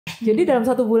Jadi dalam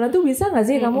 1 bulan tuh bisa nggak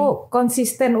sih kamu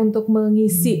konsisten untuk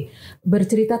mengisi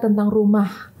bercerita tentang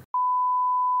rumah?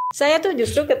 Saya tuh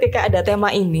justru ketika ada tema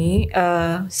ini,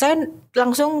 saya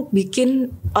langsung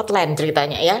bikin outline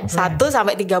ceritanya ya. 1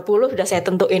 sampai 30 sudah saya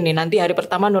tentuin nih. Nanti hari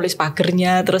pertama nulis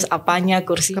pagernya, terus apanya,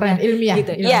 kursinya. Keren, ilmiah.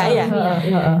 Gitu. Iya.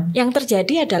 Yang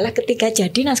terjadi adalah ketika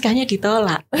jadi naskahnya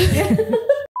ditolak.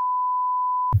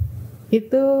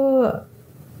 Itu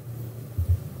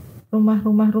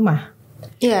rumah.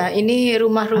 Ya, ini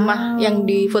rumah-rumah yang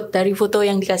dari foto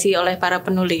yang dikasih oleh para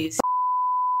penulis.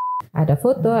 Ada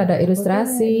foto, ada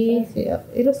ilustrasi.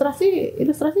 Ilustrasi.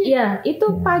 Ya, itu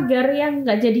pagar yang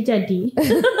nggak jadi-jadi.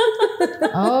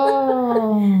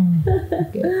 Oh,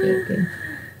 oke.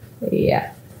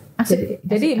 Iya.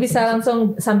 Jadi bisa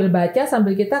langsung sambil baca,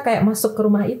 sambil kita kayak masuk ke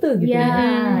rumah itu gitu.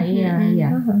 Iya.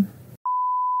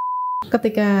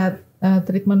 Ketika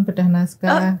treatment bedah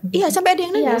naskah. Iya, sampai ada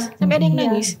yang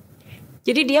nangis.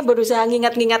 Jadi dia berusaha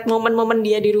ngingat-ngingat momen-momen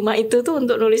dia di rumah itu tuh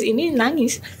untuk nulis ini,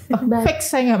 nangis.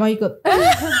 Fix, saya nggak mau ikut.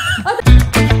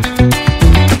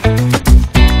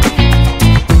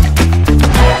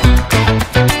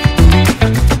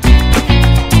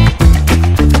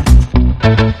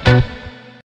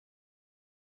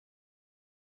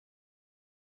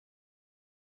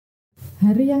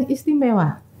 Hari yang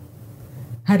istimewa.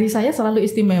 Hari saya selalu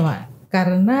istimewa.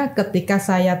 Karena ketika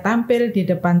saya tampil di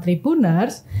depan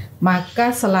Tribuners,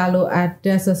 maka selalu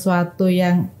ada sesuatu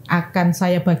yang akan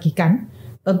saya bagikan.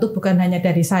 Tentu bukan hanya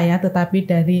dari saya, tetapi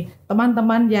dari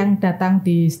teman-teman yang datang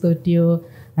di studio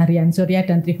Harian Surya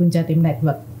dan Tribun Jatim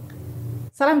Network.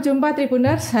 Salam jumpa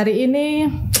Tribuners, hari ini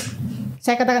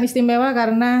saya katakan istimewa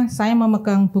karena saya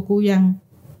memegang buku yang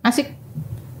asik.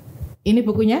 Ini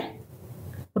bukunya,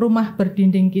 Rumah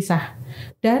Berdinding Kisah.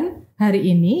 Dan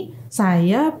hari ini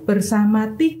saya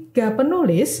bersama 3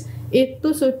 penulis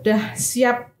itu sudah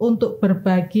siap untuk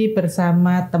berbagi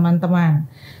bersama teman-teman.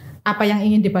 Apa yang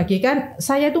ingin dibagikan,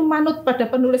 saya tuh manut pada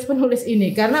penulis-penulis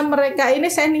ini karena mereka ini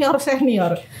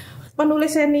senior-senior.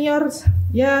 Penulis senior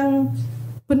yang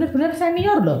benar-benar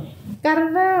senior loh.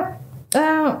 Karena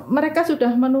mereka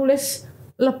sudah menulis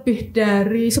lebih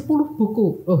dari 10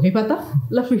 buku. Oh, hebat toh?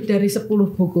 Lebih dari 10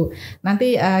 buku.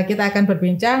 Nanti kita akan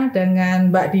berbincang dengan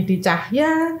Mbak Didi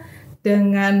Cahya,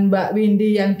 dengan Mbak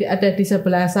Windy yang ada di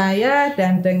sebelah saya,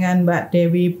 dan dengan Mbak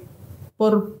Dewi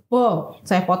Purbo.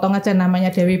 Saya potong aja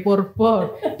namanya Dewi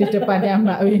Purbo di depannya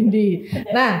Mbak Windy.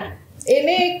 Nah,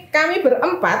 ini kami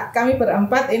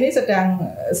berempat ini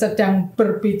sedang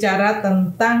berbicara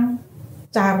tentang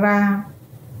cara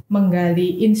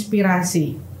menggali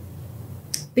inspirasi.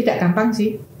 Tidak gampang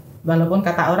sih, walaupun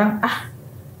kata orang,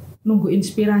 nunggu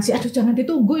inspirasi, aduh jangan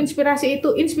ditunggu inspirasi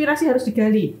itu, inspirasi harus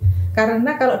digali.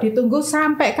 Karena kalau ditunggu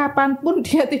sampai kapanpun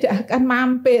dia tidak akan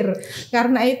mampir.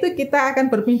 Karena itu kita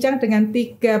akan berbincang dengan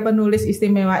 3 penulis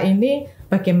istimewa ini,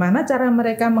 bagaimana cara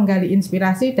mereka menggali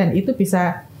inspirasi, dan itu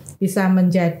bisa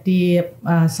menjadi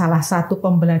salah satu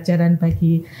pembelajaran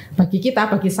bagi kita,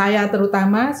 bagi saya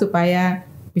terutama, supaya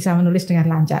bisa menulis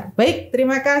dengan lancar. Baik,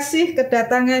 terima kasih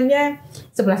kedatangannya.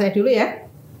 Sebelah saya dulu ya,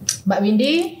 Mbak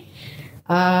Windy.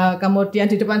 Kemudian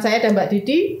di depan saya ada Mbak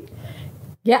Didi.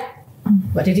 Ya,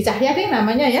 Mbak Didi Cahya deh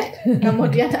namanya ya.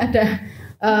 Kemudian ada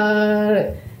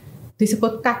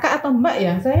disebut kakak atau mbak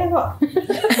ya? Saya kok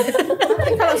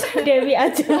kalau saya Dewi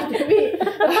aja.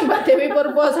 Mbak Dewi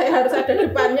Purbo, saya harus ada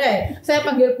depannya ya. Saya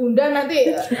panggil bunda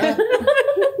nanti.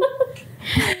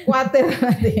 Khawatir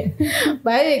nanti.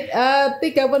 Baik, 3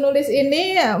 penulis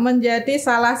ini menjadi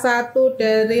salah satu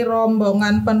dari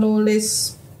rombongan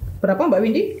penulis. Berapa Mbak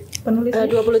Windy? Penulis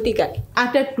 23.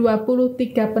 Ada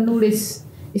 23 penulis.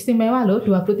 Istimewa loh,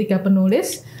 23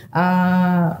 penulis.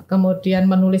 Kemudian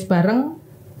menulis bareng.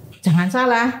 Jangan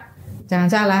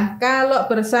salah. Kalau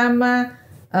bersama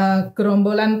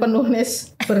gerombolan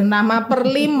penulis bernama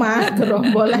Perlima,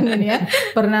 gerombolan ini ya,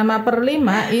 bernama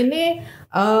Perlima ini,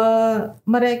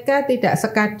 mereka tidak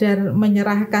sekadar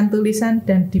menyerahkan tulisan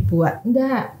dan dibuat.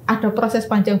 Enggak, ada proses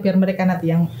panjang biar mereka nanti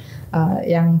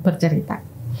yang bercerita.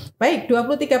 Baik,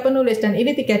 23 penulis dan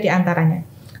ini 3 di antaranya.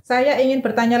 Saya ingin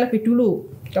bertanya lebih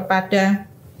dulu kepada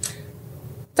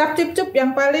cap cip cup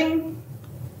yang paling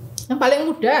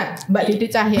muda, Mbak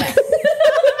Didi Cahya.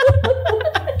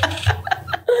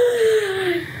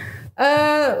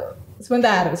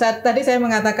 Sebentar, tadi saya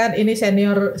mengatakan ini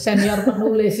senior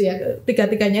penulis ya.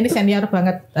 3-3-nya ini senior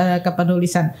banget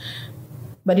kepenulisan.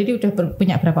 Mbak Didi udah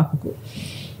punya berapa buku?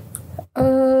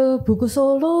 Buku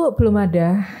solo belum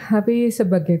ada, tapi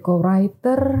sebagai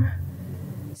co-writer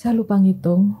saya lupa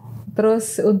ngitung.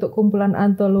 Terus untuk kumpulan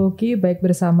antologi baik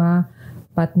bersama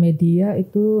Padmedia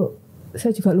itu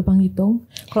Saya juga lupa ngitung.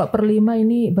 Kalau Perlima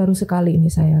ini baru sekali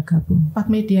ini saya gabung.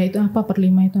 Padmedia itu apa?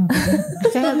 Perlima itu apa?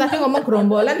 Saya tadi ngomong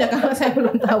gerombolan ya, kalau saya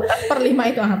belum tahu.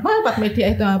 Perlima itu apa?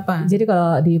 Padmedia itu apa? Jadi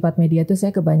kalau di Padmedia itu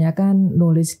saya kebanyakan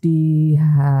nulis di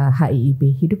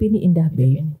HIIB, Hidup Ini Indah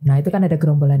Babe. Nah itu kan ada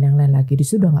gerombolan yang lain lagi. Di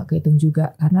situ udah nggak kehitung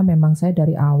juga karena memang saya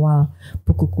dari awal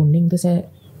buku kuning itu saya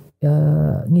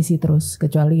ngisi terus,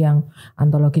 kecuali yang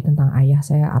antologi tentang ayah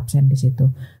saya absen di situ.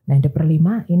 Nah di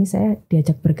Perlima ini saya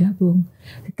diajak bergabung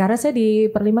karena saya di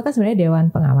Perlima kan sebenarnya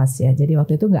dewan pengawas ya, jadi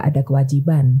waktu itu nggak ada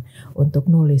kewajiban untuk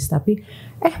nulis, tapi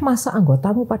masa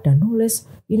anggotamu pada nulis,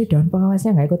 ini dewan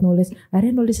pengawasnya nggak ikut nulis,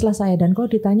 akhirnya nulislah saya. Dan kalau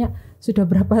ditanya sudah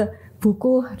berapa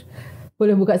buku,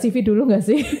 boleh buka CV dulu nggak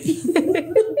sih?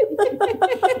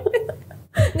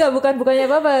 Enggak, bukannya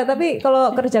apa-apa, tapi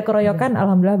kalau kerja keroyokan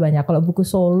alhamdulillah banyak. Kalau buku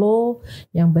solo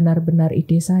yang benar-benar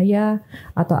ide saya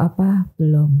atau apa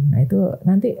belum. Nah itu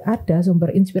nanti ada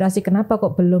sumber inspirasi kenapa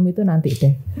kok belum, itu nanti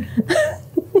deh.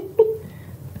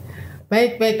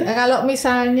 Baik. Kalau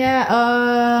misalnya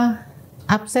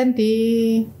absen di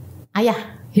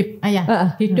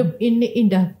Hidup Ini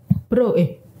Indah Bro,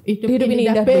 Hidup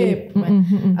Ini Indah Babe.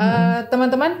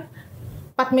 Teman-teman,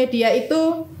 Padmedia itu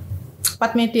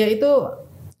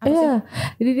Iya,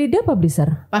 dia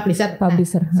publisher. Nah,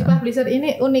 si publisher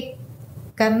ini unik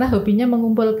karena hobinya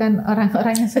mengumpulkan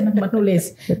orang-orang yang senang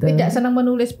menulis. Tidak senang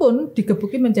menulis pun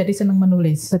digebuki menjadi senang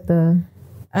menulis. Betul.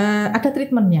 Ada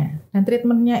treatmentnya, dan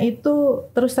treatmentnya itu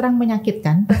terus terang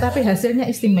menyakitkan, tetapi hasilnya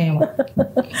istimewa.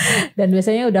 Dan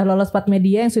biasanya udah lolos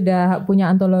Padmedia yang sudah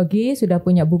punya antologi, sudah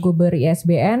punya buku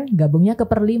ber-ISBN, gabungnya ke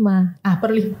Perlima.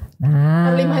 Perlima.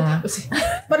 Nah, Perlima itu apa sih?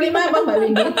 Perlima apa Mbak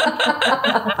Lini?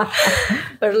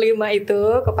 Perlima itu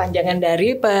kepanjangan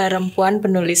dari Perempuan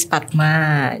Penulis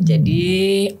Padma.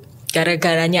 Jadi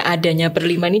gara-garanya adanya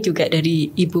Perlima ini juga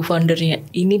dari ibu foundernya,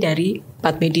 ini dari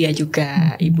Padmedia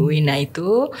juga. Ibu Ina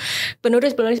itu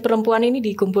penulis-penulis perempuan ini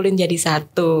dikumpulin jadi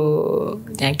satu.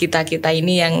 Nah kita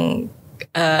ini yang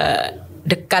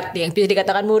dekat, yang bisa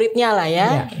dikatakan muridnya lah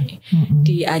ya.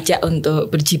 Diajak untuk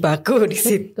berjibaku di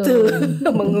situ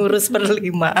mengurus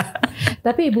Perlima.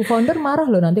 Tapi ibu founder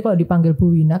marah loh nanti kalau dipanggil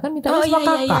Bu Wina, kan minta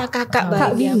kakak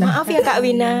baik. Maaf ya Kak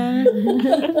Wina.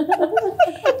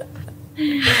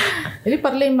 Jadi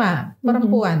Perlima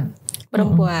perempuan.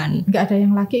 Nggak ada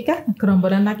yang laki kah?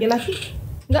 Gerombolan laki-laki?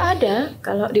 Nggak ada.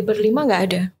 Kalau di Perlima nggak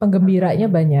ada. Penggembiranya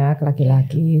banyak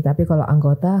laki-laki, tapi kalau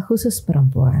anggota khusus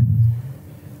perempuan.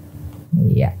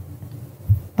 Iya.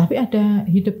 Tapi ada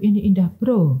Hidup Ini Indah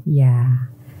Bro. Ya.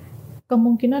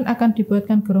 Kemungkinan akan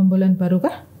dibuatkan gerombolan baru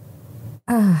kah?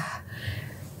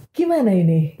 Gimana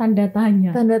ini? Tanda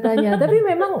tanya. Tapi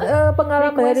memang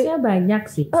pengalaman dari banyak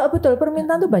sih. Betul,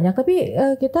 permintaan tuh banyak. Tapi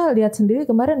kita lihat sendiri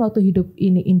kemarin waktu Hidup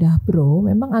Ini Indah Bro,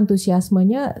 memang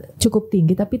antusiasmenya cukup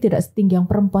tinggi, tapi tidak setinggi yang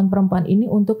perempuan-perempuan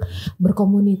ini untuk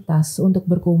berkomunitas, untuk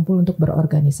berkumpul, untuk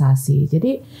berorganisasi.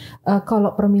 Jadi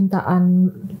kalau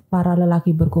permintaan para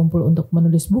lelaki berkumpul untuk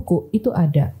menulis buku itu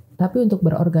ada, tapi untuk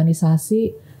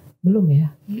berorganisasi belum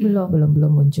ya? Belum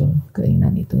muncul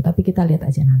keinginan itu. Tapi kita lihat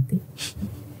aja nanti.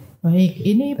 Baik,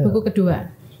 ini buku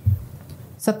kedua.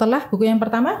 Setelah buku yang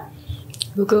pertama?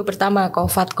 Buku pertama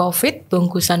COVID,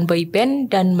 Bungkusan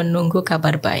Boyband dan Menunggu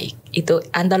Kabar Baik. Itu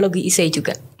antologi isei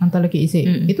juga. Antologi isei.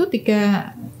 Itu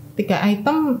tiga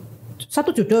item, satu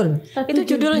judul. Itu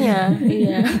judulnya.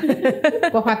 Iya.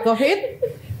 COVID,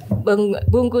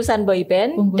 Bungkusan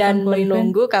Boyband dan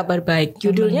Menunggu Kabar Baik.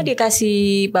 Judulnya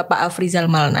dikasih Bapak Afrizal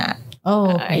Malna.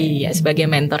 Iya, sebagai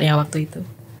mentornya waktu itu.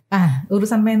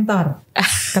 Urusan mentor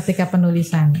ketika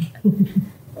penulisan.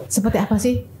 Seperti apa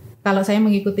sih? Kalau saya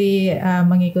mengikuti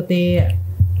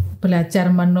belajar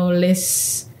menulis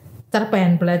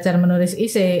cerpen, belajar menulis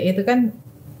isei, itu kan,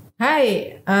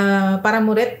 hai para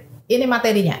murid, ini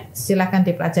materinya, silakan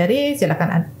dipelajari,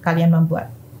 silakan kalian membuat.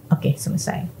 Oke,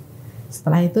 selesai.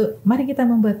 Setelah itu, mari kita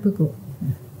membuat buku.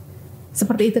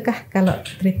 Seperti itukah kalau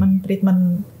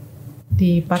treatment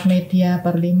di Padmedia,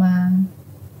 Perlima?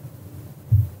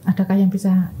 Adakah yang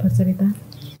bisa bercerita?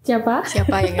 Siapa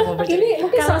yang mau bercerita? Ini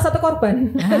mungkin salah satu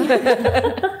korban.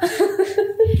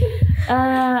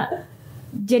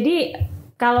 Jadi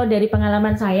kalau dari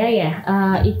pengalaman saya ya,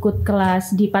 ikut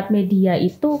kelas di Padmedia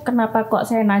itu kenapa kok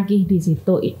saya nagih di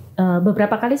situ?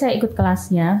 Beberapa kali saya ikut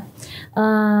kelasnya,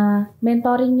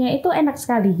 mentoringnya itu enak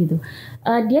sekali gitu.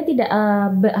 Dia tidak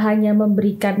hanya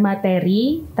memberikan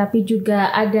materi, tapi juga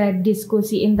ada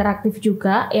diskusi interaktif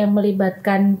juga yang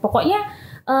melibatkan, pokoknya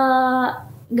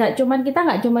nggak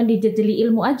cuman dijejeli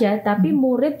ilmu aja, tapi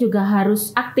murid juga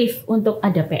harus aktif untuk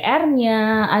ada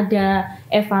PR-nya, ada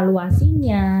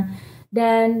evaluasinya.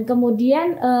 Dan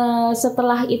kemudian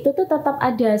setelah itu tuh tetap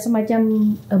ada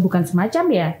semacam bukan semacam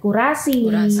ya, kurasi.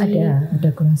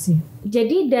 Ada kurasi.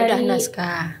 Jadi dari bedah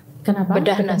naskah. Kenapa?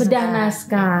 Bedah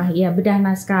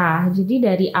naskah. Jadi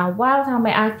dari awal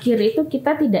sampai akhir itu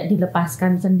kita tidak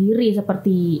dilepaskan sendiri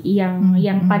seperti yang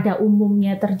pada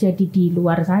umumnya terjadi di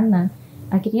luar sana.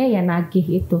 Akhirnya ya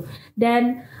nagih itu.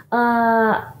 Dan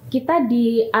kita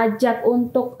diajak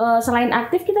untuk selain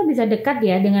aktif kita bisa dekat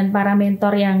ya dengan para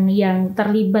mentor yang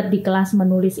terlibat di kelas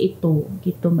menulis itu,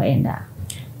 gitu Mbak Endah.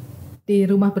 Di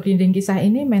Rumah Berdinding Kisah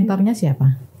ini mentornya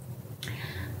siapa?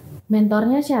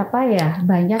 Mentornya siapa ya?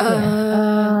 Banyak ya.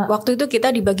 Waktu itu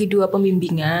kita dibagi 2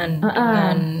 pembimbingan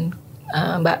dengan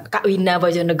Mbak Kak Wina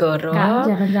Bojonegoro,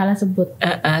 Kak, jangan salah sebut.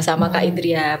 sama Kak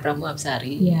Indria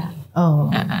Pramuapsari. Iya.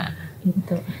 Oh.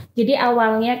 Gitu. Jadi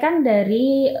awalnya kan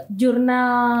dari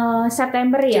jurnal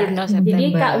September ya. Jadi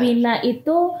Kak Wina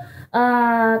itu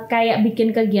kayak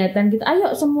bikin kegiatan gitu.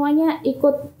 Ayo semuanya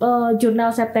ikut jurnal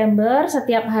September.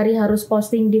 Setiap hari harus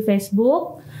posting di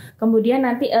Facebook. Kemudian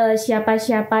nanti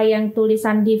siapa-siapa yang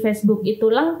tulisan di Facebook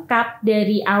itu lengkap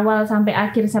dari awal sampai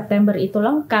akhir September itu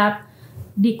lengkap,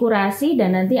 dikurasi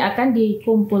dan nanti akan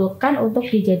dikumpulkan untuk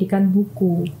dijadikan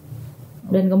buku.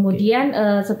 Dan kemudian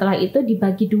setelah itu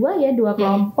dibagi 2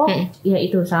 kelompok,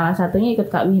 yaitu salah satunya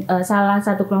ikut salah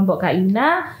satu kelompok Kak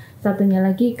Ina, satunya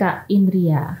lagi Kak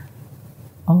Indria.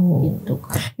 Oh, itu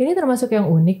kan. Ini termasuk yang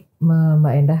unik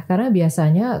Mbak Endah, karena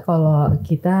biasanya kalau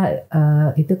kita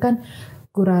itu kan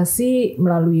kurasi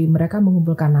melalui mereka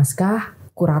mengumpulkan naskah,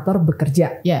 kurator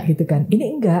bekerja, gitu kan.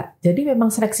 Ini enggak. Jadi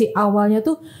memang seleksi awalnya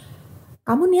tuh,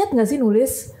 kamu niat nggak sih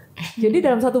nulis? Jadi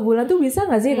dalam 1 bulan tuh bisa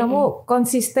nggak sih kamu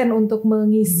konsisten untuk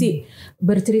mengisi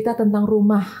bercerita tentang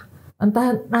rumah,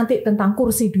 entah nanti tentang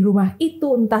kursi di rumah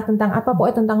itu, entah tentang apa,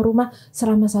 pokoknya tentang rumah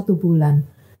selama 1 bulan.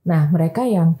 Nah, mereka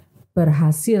yang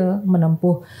berhasil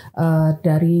menempuh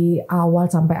dari awal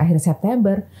sampai akhir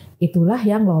September, itulah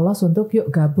yang lolos untuk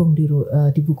yuk gabung di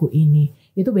buku ini.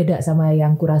 Itu beda sama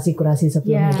yang kurasi-kurasi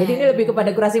sebelumnya. Jadi ini lebih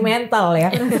kepada kurasi mental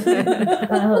ya.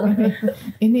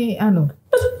 Ini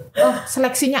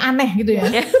seleksinya aneh gitu ya.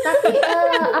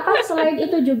 Tapi selain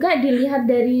itu juga dilihat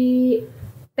dari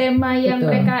tema yang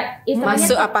mereka istilahnya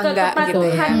masuk apa enggak gitu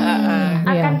ya.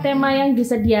 Akan tema yang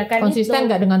disediakan konsisten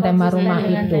enggak dengan tema rumah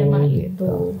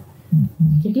itu.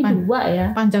 Jadi 2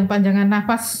 ya. Panjang-panjangan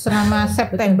nafas selama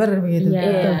September begitu.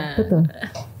 Iya. Betul.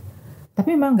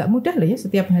 Tapi memang nggak mudah loh ya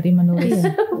setiap hari menulis.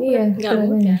 Iya, nggak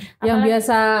mudah. Yang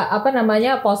biasa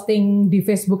posting di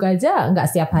Facebook aja nggak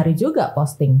setiap hari juga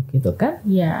posting gitu kan?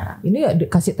 Iya. Ini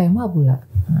kasih tema pula.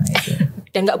 Nah, itu.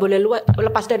 Dan nggak boleh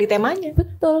lepas dari temanya.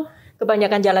 Betul.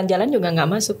 Kebanyakan jalan-jalan juga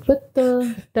nggak masuk. Betul.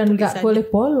 Dan nggak boleh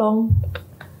bolong.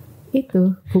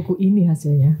 Itu buku ini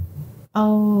hasilnya.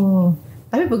 Oh.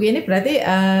 Tapi buku ini berarti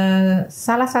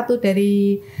salah satu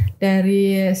dari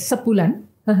sebulan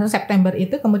September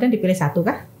itu kemudian dipilih 1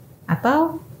 kah?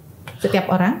 Atau setiap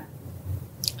orang?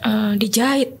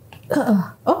 Dijahit.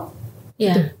 Oh, ya.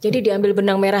 gitu. Jadi diambil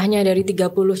benang merahnya dari 30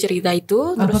 cerita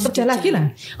itu. Terus kerja lagi lah.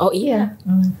 Oh iya.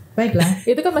 Baiklah.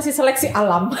 Itu kan masih seleksi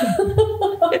alam.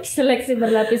 Seleksi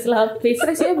berlapis-lapis.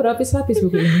 Seleksinya berlapis-lapis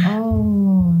buku ini.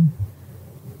 Oh,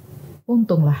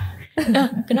 untunglah.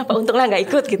 Kenapa untunglah nggak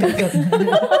ikut gitu?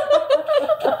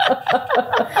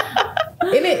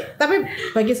 Ini tapi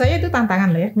bagi saya itu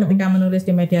tantangan lah ya. Ketika menulis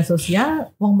di media sosial,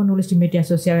 menulis di media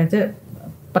sosial aja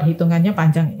perhitungannya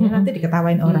panjang. Ini nanti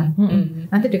diketawain orang,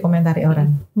 nanti dikomentari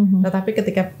orang. Tetapi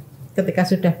ketika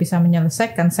sudah bisa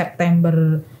menyelesaikan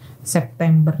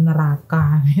September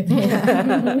neraka gitu ya.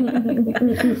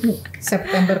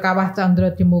 September Kawah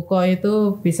Candra di Muko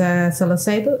itu bisa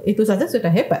selesai itu saja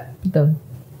sudah hebat. Betul.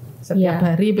 Setiap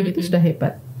hari begitu sudah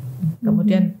hebat.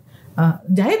 Kemudian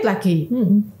jahit lagi.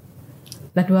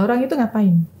 Lah 2 orang itu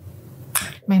ngapain?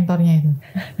 Mentornya itu.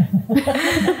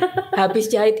 Habis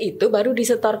jahit itu baru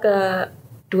disetor ke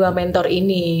 2 mentor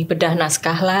ini, bedah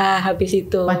naskah lah habis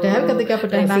itu. Padahal ketika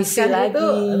bedah naskah itu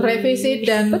revisi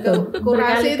dan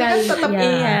kurasi itu kan tetap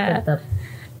tetap.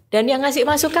 Dan yang ngasih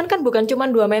masukan kan bukan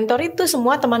cuma 2 mentor itu,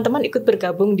 semua teman-teman ikut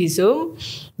bergabung di Zoom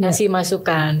ngasih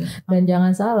masukan. Dan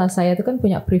jangan salah, saya itu kan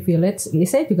punya privilege.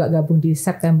 Saya juga gabung di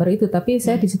September itu, tapi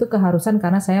saya di situ keharusan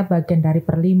karena saya bagian dari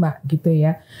Perlima gitu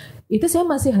ya. Itu saya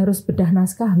masih harus bedah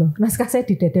naskah loh. Naskah saya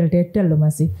didedel-dedel loh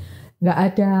masih.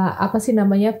 Nggak ada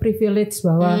privilege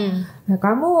bahwa nah,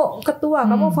 kamu ketua,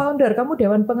 kamu founder, kamu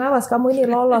dewan pengawas, kamu ini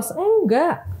lolos.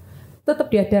 Enggak. Tetap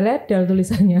diadel-edel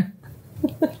tulisannya.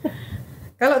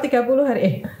 Kalau 30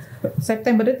 hari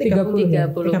September itu 30 ya.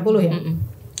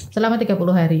 Selama 30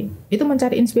 hari. Itu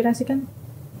mencari inspirasi kan?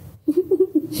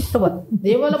 Robot.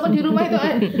 Ya walaupun di rumah itu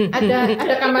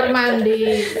ada kamar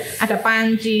mandi,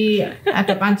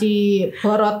 ada panci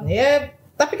borot ya,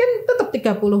 tapi kan tetap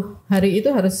 30 hari itu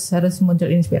harus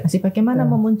muncul inspirasi. Bagaimana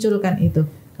memunculkan itu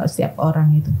kalau setiap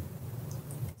orang itu?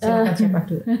 Silakan siapa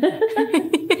dulu?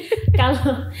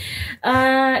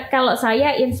 Kalau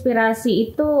saya inspirasi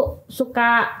itu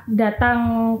suka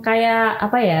datang kayak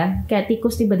apa ya, kayak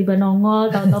tikus tiba-tiba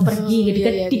nongol, tahu-tahu pergi gitu,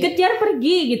 dikejar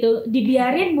pergi gitu,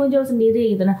 dibiarin muncul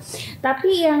sendiri gitu. Nah,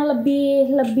 tapi yang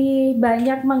lebih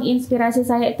banyak menginspirasi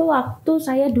saya itu waktu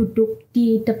saya duduk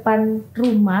di depan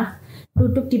rumah,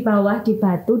 duduk di bawah di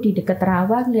batu di dekat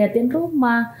rawa, ngeliatin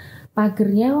rumah.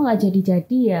 Pagernya kok nggak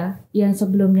jadi-jadi ya, yang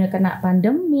sebelumnya kena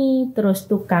pandemi, terus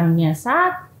tukangnya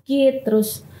sakit,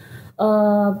 terus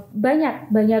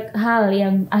banyak hal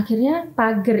yang akhirnya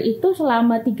pagar itu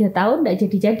selama 3 tahun nggak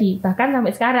jadi-jadi, bahkan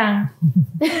sampai sekarang.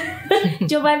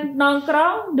 Cuman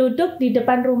nongkrong, duduk di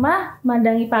depan rumah,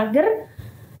 mandangi pagar,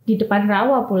 di depan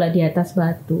rawa pula di atas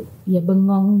batu, ya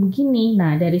bengong begini.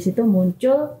 Nah dari situ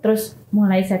muncul, terus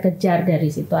mulai saya kejar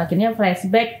dari situ, akhirnya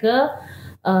flashback ke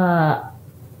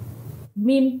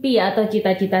mimpi atau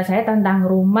cita-cita saya tentang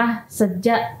rumah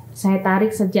sejak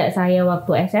saya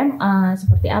waktu SMA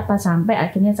seperti apa sampai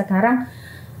akhirnya sekarang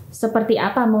seperti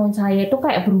apa mau saya itu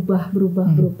kayak berubah.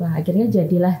 Akhirnya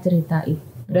jadilah cerita itu.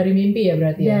 Dari mimpi ya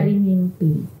berarti ya? Dari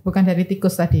mimpi. Bukan dari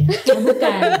tikus tadi.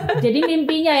 Bukan. Jadi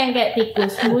mimpinya yang kayak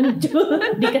tikus muncul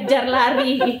dikejar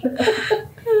lari gitu.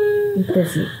 Itu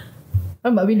sih.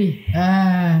 Mbak Windy.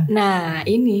 Nah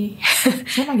ini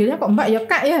saya manggilnya kok Mbak ya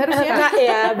Kak ya harusnya. Kak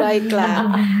ya,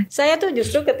 baiklah. Saya tuh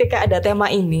justru ketika ada tema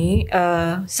ini,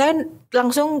 saya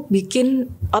langsung bikin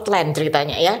outline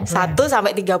ceritanya ya. 1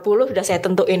 sampai 30 udah saya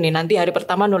tentuin nih. Nanti hari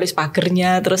pertama nulis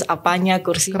pagernya, terus apanya,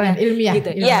 kursinya. Keren, ilmiah.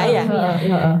 Gitu. Iya.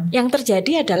 Yang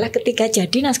terjadi adalah ketika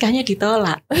jadi naskahnya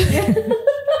ditolak.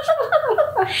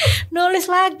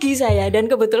 Nulis lagi saya, dan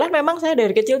kebetulan memang saya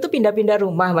dari kecil tuh pindah-pindah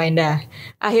rumah Mbak Endah.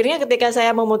 Akhirnya ketika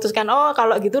saya memutuskan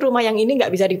kalau gitu rumah yang ini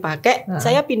nggak bisa dipakai,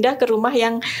 saya pindah ke rumah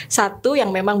yang satu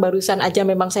yang memang barusan aja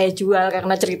memang saya jual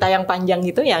karena cerita yang panjang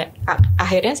itu ya.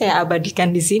 Akhirnya saya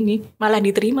abadikan di sini, malah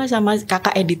diterima sama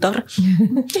kakak editor.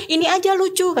 Ini aja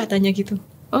lucu katanya gitu.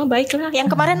 Oh baiklah, yang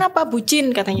kemarin apa,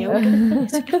 bucin katanya.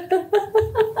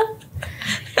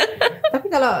 Tapi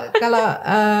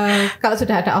kalau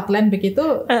sudah ada outline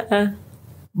begitu,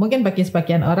 mungkin bagi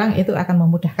sebagian orang itu akan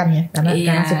memudahkan ya,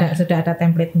 karena sudah ada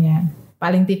template-nya.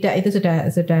 Paling tidak itu sudah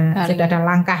ada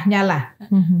langkahnya lah.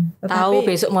 Tahu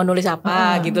besok mau nulis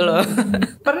apa gitu loh.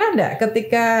 Pernah enggak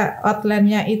ketika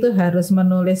outline-nya itu harus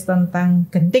menulis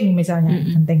tentang genting misalnya,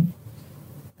 genting.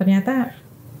 Ternyata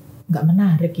nggak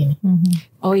menarik ini.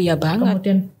 Oh iya banget.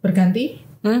 Kemudian berganti.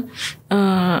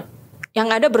 Yang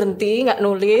ada berhenti, nggak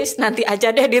nulis, nanti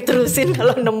aja deh diterusin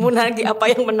kalau nemu lagi apa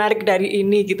yang menarik dari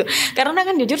ini gitu. Karena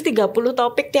kan jujur 30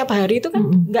 topik tiap hari itu kan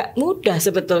nggak mudah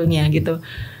sebetulnya gitu.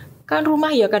 Kan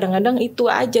rumah ya kadang-kadang itu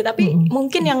aja, tapi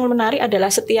mungkin yang menarik adalah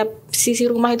setiap sisi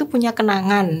rumah itu punya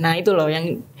kenangan. Nah itu loh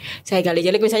yang saya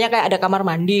gali-gali, misalnya kayak ada kamar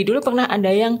mandi. Dulu pernah ada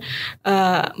yang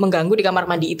mengganggu di kamar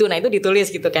mandi itu, nah itu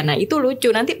ditulis gitu kan. Nah itu lucu,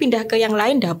 nanti pindah ke yang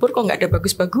lain, dapur kok nggak ada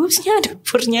bagus-bagusnya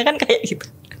dapurnya kan kayak gitu.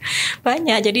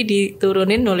 Banyak, jadi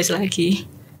diturunin nulis lagi.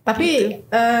 Tapi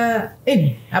gitu.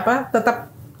 Ini apa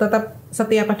tetap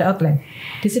setiap ada outline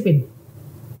disiplin?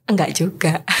 Enggak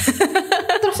juga.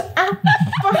 Terus apa?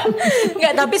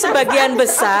 Enggak, tapi sebagian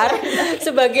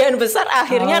besar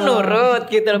akhirnya nurut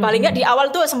gitu. Paling enggak di awal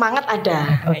tuh semangat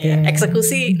ada.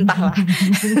 Eksekusi entahlah.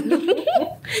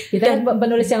 Kita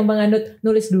penulis yang menganut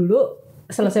nulis dulu,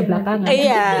 selesai belakangan.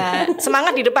 Iya,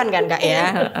 semangat di depan kan Kak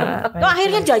ya.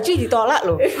 Akhirnya janji ditolak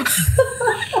loh.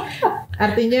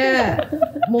 Artinya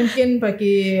mungkin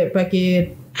bagi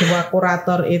dua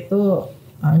kurator itu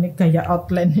ini gaya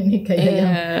outline, ini gaya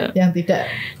yang tidak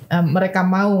mereka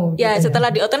mau. Ya gitu. Setelah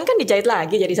di outline kan dijahit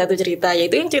lagi jadi satu cerita.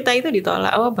 Yaitu yang cerita itu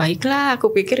ditolak. Oh baiklah, aku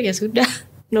pikir ya sudah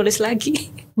nulis lagi.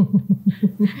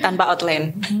 Tanpa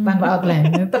outline.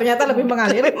 Ternyata lebih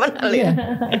mengalir. Mengalir.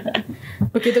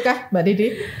 Begitukah Mbak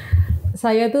Didi?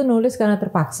 Saya tuh nulis karena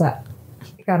terpaksa.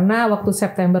 Karena waktu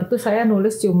September tuh saya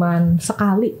nulis cuman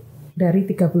sekali dari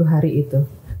 30 hari itu.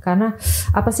 Karena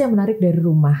apa sih yang menarik dari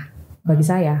rumah? Bagi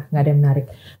saya nggak ada yang menarik.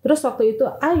 Terus waktu itu,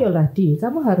 ayolah Di,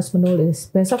 kamu harus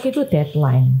menulis. Besok itu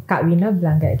deadline. Kak Wina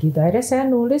bilang kayak gitu. Akhirnya saya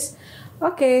nulis.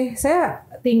 Oke, saya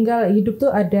tinggal hidup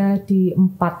tuh ada di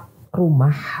 4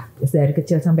 rumah dari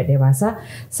kecil sampai dewasa.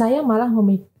 Saya malah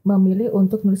memilih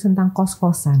untuk nulis tentang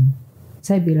kos-kosan.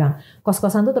 Saya bilang,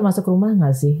 kos-kosan itu termasuk rumah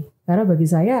nggak sih? Karena bagi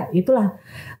saya itulah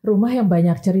rumah yang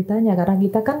banyak ceritanya. Karena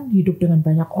kita kan hidup dengan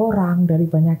banyak orang, dari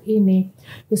banyak ini.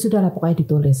 Ya sudahlah pokoknya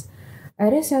ditulis.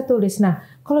 Akhirnya saya tulis. Nah,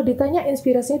 kalau ditanya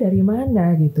inspirasinya dari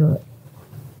mana gitu,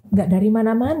 nggak dari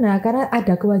mana-mana, karena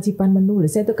ada kewajiban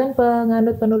menulis. Saya itu kan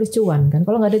penganut penulis cuan kan.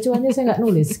 Kalau nggak ada cuannya saya nggak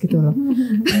nulis gitu loh.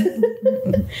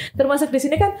 Termasuk di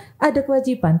sini kan ada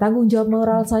kewajiban, tanggung jawab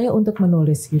moral saya untuk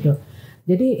menulis gitu.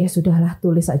 Jadi ya sudahlah,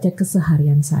 tulis aja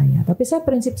keseharian saya. Tapi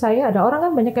prinsip saya, ada orang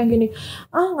kan banyak yang gini,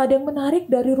 nggak ada yang menarik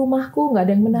dari rumahku, nggak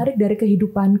ada yang menarik dari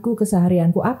kehidupanku,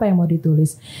 keseharianku, apa yang mau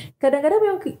ditulis. Kadang-kadang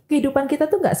memang kehidupan kita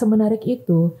tuh nggak semenarik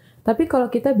itu. Tapi kalau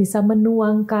kita bisa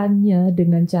menuangkannya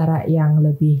dengan cara yang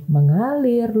lebih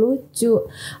mengalir, lucu,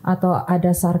 atau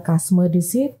ada sarkasme di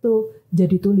situ,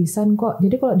 jadi tulisan kok.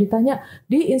 Jadi kalau ditanya,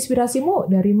 di inspirasimu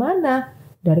dari mana?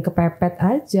 Dari kepepet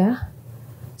aja.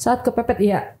 Saat kepepet,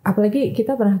 ya apalagi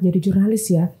kita pernah jadi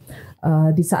jurnalis ya.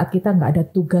 Di saat kita nggak ada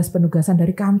penugasan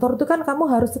dari kantor tuh kan kamu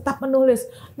harus tetap menulis.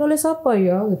 Nulis apa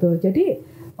ya gitu. Jadi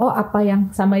apa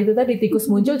yang sama itu tadi, tikus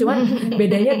muncul, cuman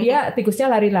bedanya dia tikusnya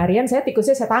lari-larian, saya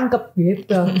tikusnya saya tangkep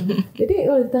gitu. Jadi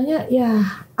kalau ditanya, ya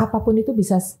apapun itu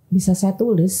bisa saya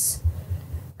tulis.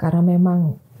 Karena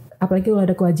memang apalagi kalau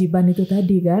ada kewajiban itu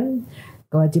tadi kan.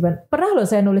 Kewajiban. Pernah loh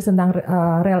saya nulis tentang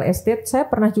real estate, saya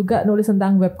pernah juga nulis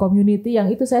tentang web community yang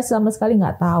itu saya sama sekali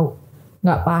nggak tahu,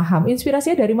 nggak paham.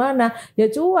 Inspirasinya dari mana? Ya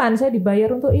cuan, saya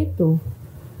dibayar untuk itu.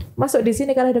 Masuk di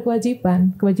sini karena ada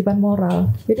kewajiban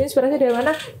moral. Jadi inspirasinya dari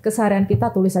mana? Keseharian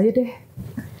kita, tulis aja deh.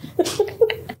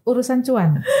 Urusan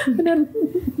cuan. Benar.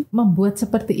 Membuat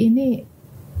seperti ini,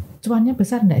 cuannya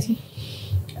besar nggak sih?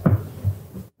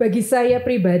 Bagi saya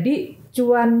pribadi,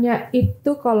 cuannya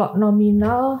itu kalau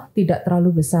nominal tidak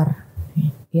terlalu besar.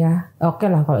 Ya, oke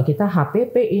lah kalau kita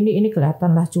HPP ini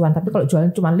kelihatan lah cuan. Tapi kalau jualan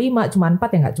cuma 5, cuma 4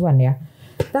 ya nggak cuan ya.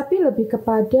 Tapi lebih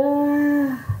kepada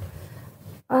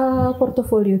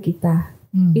portofolio kita.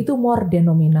 Itu more than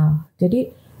nominal.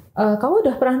 Jadi kamu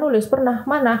udah pernah nulis? Pernah.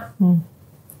 Mana?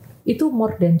 Itu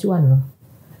more than cuan loh.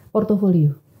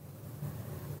 Portofolio.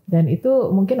 Dan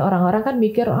itu mungkin orang-orang kan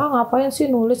mikir, ngapain sih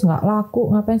nulis nggak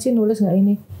laku, ngapain sih nulis nggak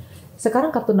ini.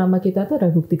 Sekarang kartu nama kita tuh ada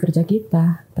bukti kerja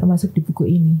kita, termasuk di buku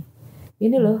ini.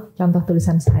 Ini loh contoh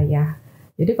tulisan saya.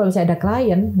 Jadi kalau saya ada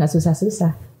klien, nggak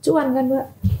susah-susah. Cuan kan, Mbak?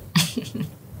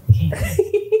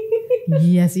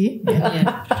 Iya sih.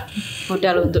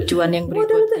 Modal untuk cuan yang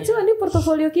berikutnya. Modal untuk cuan, ini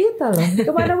portofolio kita loh.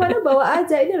 Kemana-mana bawa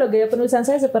aja. Ini loh gaya penulisan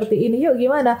saya seperti ini. Yuk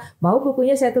gimana? Mau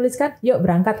bukunya saya tuliskan? Yuk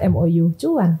berangkat MOU.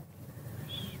 Cuan.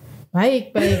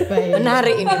 Baik.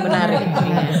 Menarik ini.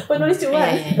 Penulis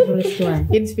cuan.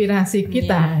 Inspirasi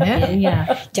kita ya. Iya.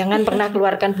 Jangan pernah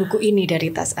keluarkan buku ini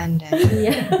dari tas Anda.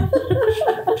 Iya.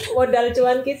 Modal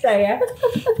cuan kita ya.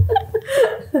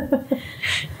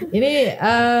 Ini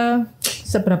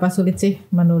seberapa sulit sih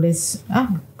menulis?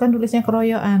 Kan nulisnya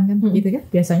keroyokan kan, gitu kan?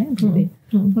 Biasanya gitu.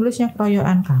 Nulisnya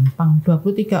keroyokan gampang.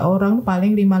 23 orang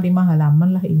paling 5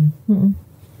 halaman lah ini.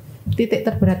 Titik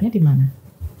terberatnya di mana?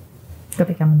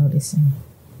 Ketika menulis ini,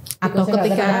 atau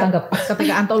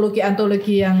ketika antologi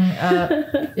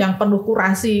yang penuh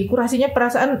kurasinya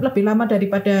perasaan lebih lama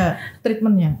daripada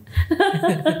treatmentnya.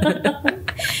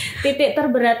 Titik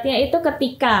terberatnya itu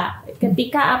ketika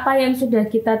apa yang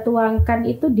sudah kita tuangkan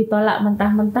itu ditolak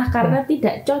mentah-mentah karena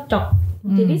tidak cocok.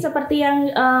 Jadi seperti yang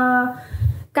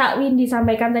Kak Windy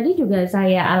sampaikan tadi juga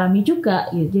saya alami juga.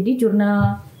 Jadi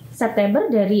jurnal September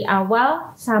dari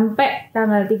awal sampai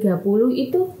tanggal 30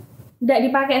 itu tidak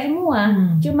dipakai semua,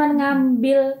 cuman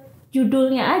ngambil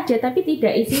judulnya aja tapi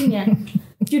tidak isinya.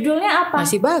 Judulnya apa?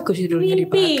 Masih bagus judulnya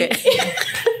dipakai.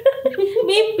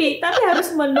 Mimpi, tapi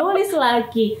harus menulis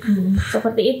lagi.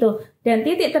 Seperti itu. Dan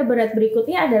titik terberat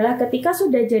berikutnya adalah ketika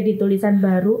sudah jadi tulisan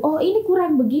baru, ini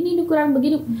kurang begini.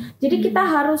 Jadi kita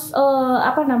harus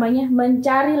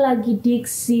mencari lagi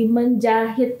diksi,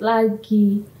 menjahit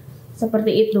lagi.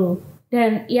 Seperti itu.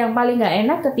 Dan yang paling nggak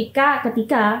enak ketika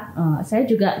saya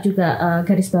juga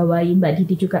garis bawahi Mbak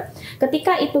Didi juga,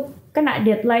 ketika itu kena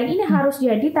deadline ini harus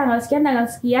jadi tanggal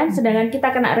sekian, sedangkan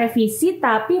kita kena revisi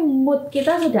tapi mood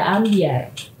kita sudah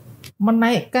ambiar.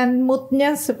 Menaikkan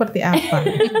moodnya seperti apa?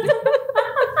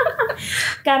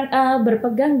 Kan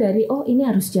berpegang dari ini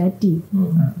harus jadi.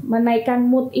 Menaikkan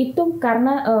mood itu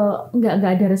karena nggak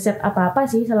ada resep apa-apa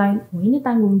sih selain ini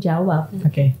tanggung jawab.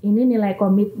 Ini nilai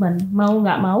komitmen. Mau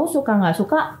nggak mau, suka nggak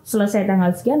suka, selesai tanggal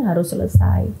sekian harus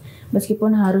selesai.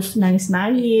 Meskipun harus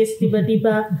nangis-nangis,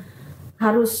 tiba-tiba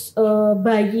harus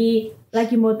bayi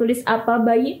lagi mau tulis apa,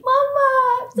 bayi mama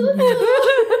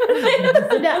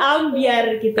sudah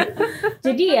ambiar gitu.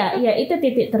 Jadi ya itu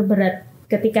titik terberat.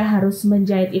 Ketika harus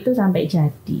menjahit itu sampai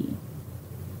jadi.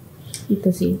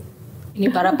 Itu sih. Ini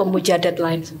para pemuja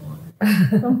deadline semua.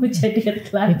 Pemuja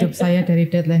deadline. Hidup saya dari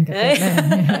deadline ke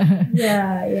deadline.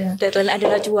 Ya. Deadline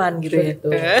adalah cuan gitu.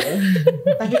 Betul.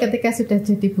 Tapi ketika sudah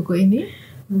jadi buku ini,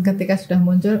 Ketika sudah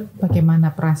muncul,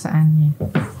 bagaimana perasaannya?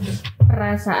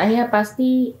 Perasaannya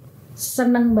pasti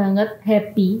seneng banget,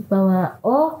 happy bahwa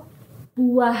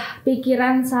buah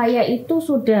pikiran saya itu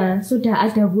sudah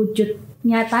ada wujud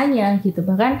nyatanya gitu.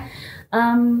 Bahkan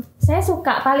saya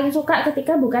paling suka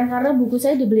ketika bukan karena buku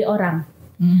saya dibeli orang,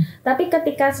 tapi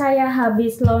ketika saya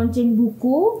habis launching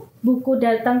buku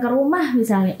datang ke rumah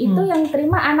misalnya, itu yang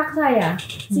terima anak saya,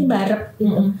 si Barep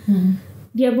gitu.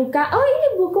 Dia buka,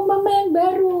 ini buku mama yang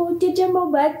baru, Cica mau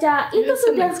baca. Itu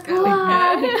sudah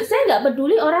wah gitu. Saya nggak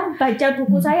peduli orang baca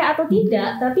buku saya atau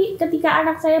tidak, tapi ketika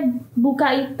anak saya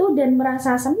buka itu dan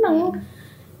merasa seneng,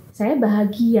 saya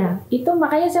bahagia. Itu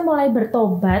makanya saya mulai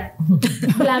bertobat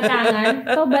belakangan.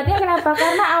 Tobatnya kenapa?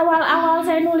 Karena awal-awal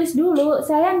saya nulis dulu,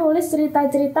 saya nulis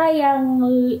cerita-cerita yang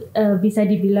bisa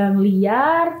dibilang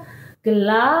liar,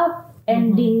 gelap,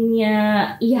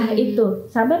 endingnya itu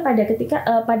sampai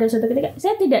pada suatu ketika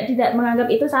saya tidak menganggap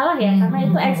itu salah ya, karena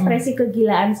itu ekspresi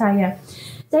kegilaan saya.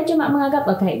 Saya cuma menganggap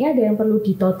kayaknya ada yang perlu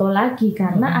ditoto lagi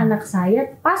karena anak saya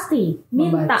pasti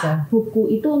minta buku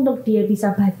itu untuk dia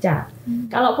bisa baca.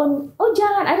 Kalaupun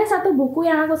jangan, ada satu buku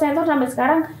yang aku sensor sampai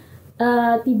sekarang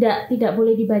tidak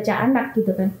boleh dibaca anak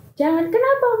gitu kan. Jangan,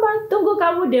 kenapa Ma? Tunggu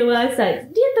kamu dewasa.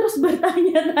 Dia terus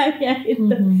bertanya-tanya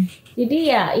itu. Jadi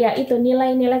ya itu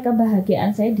nilai-nilai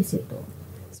kebahagiaan saya di situ.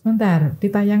 Sebentar, di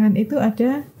tayangan itu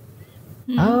ada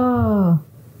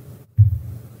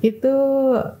itu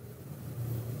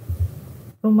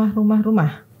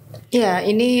rumah-rumah. Ya,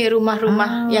 ini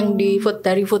rumah-rumah yang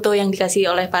dari foto yang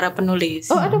dikasih oleh para penulis.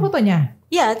 Oh, ada fotonya?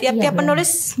 Ya, tiap-tiap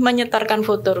penulis menyetorkan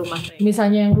foto rumah.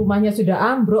 Misalnya yang rumahnya sudah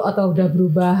ambruk atau udah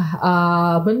berubah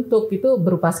bentuk, itu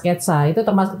berupa sketsa. Itu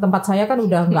termasuk tempat saya kan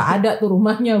udah nggak ada tuh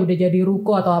rumahnya, udah jadi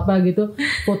ruko atau apa gitu.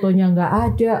 Fotonya nggak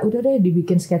ada, udah deh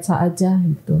dibikin sketsa aja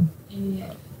gitu.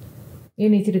 Iya.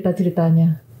 Ini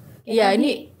cerita-ceritanya. Iya,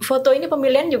 ini foto ini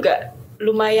pemilihan juga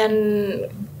lumayan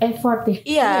effort ya.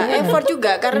 Iya, effort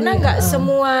juga karena nggak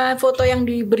semua foto yang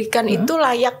diberikan itu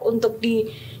layak untuk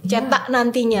dicetak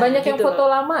nantinya. Banyak gitu. yang foto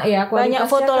lama ya, banyak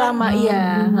foto kan lama iya.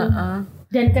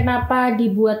 Dan kenapa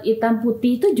dibuat hitam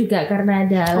putih itu juga karena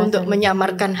ada alasan untuk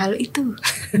menyamarkan hal itu.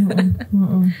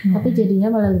 Tapi jadinya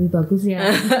malah lebih bagus ya.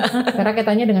 Karena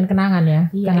katanya dengan kenangan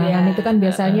ya. Kenangan itu kan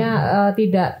biasanya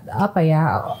tidak apa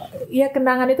ya. Ya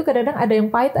kenangan itu kadang-kadang ada yang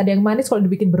pahit, ada yang manis. Kalau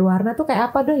dibikin berwarna tuh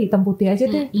kayak apa deh, hitam putih aja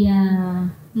deh. Iya.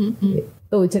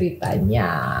 Itu ceritanya.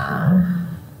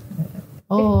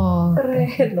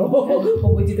 Keren.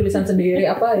 Memuji tulisan sendiri,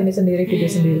 ini sendiri, video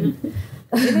sendiri.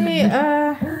 Ini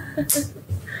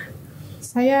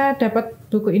saya dapat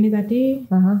buku ini tadi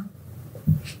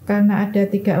karena ada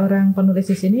 3 orang penulis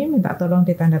di sini, minta tolong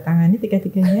ditandatangani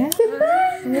 3-3-nya.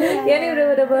 Ya ini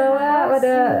udah bawa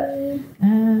pada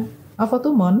apa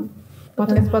tuh Mon?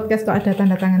 Podcast kok ada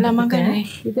tanda tangan Lama kan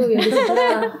itu ya di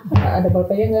sebelah. Ada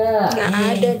bolpennya nggak? Nggak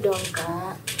ada dong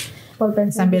Kak.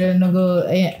 Bolpen sambil nunggu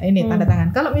ini tanda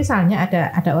tangan. Kalau misalnya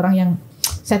ada orang yang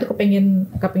saya tuh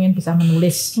kepengin bisa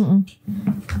menulis.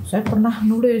 Saya pernah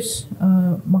nulis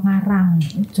mengarang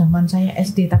zaman saya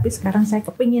SD, tapi sekarang saya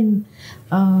kepengin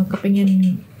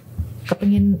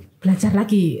belajar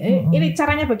lagi. Ini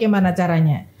caranya bagaimana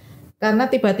caranya? Karena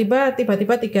tiba-tiba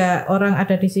 3 orang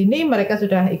ada di sini, mereka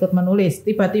sudah ikut menulis.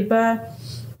 Tiba-tiba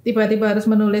harus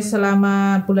menulis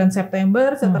selama bulan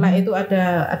September. Setelah itu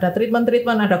ada treatment,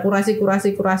 ada kurasi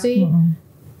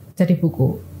jadi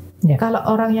buku. Ya. Kalau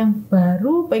orang yang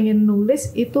baru pengen nulis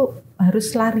itu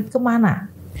harus lari kemana?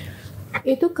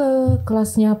 Itu ke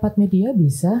kelasnya Padmedia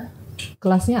bisa.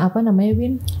 Kelasnya apa namanya,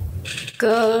 Win?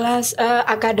 Kelas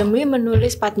Akademi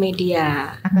Menulis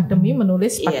Padmedia. Akademi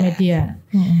Menulis Padmedia.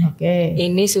 Oke.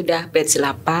 Ini sudah batch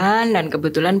 8 dan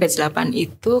kebetulan batch 8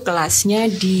 itu kelasnya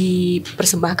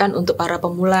dipersembahkan untuk para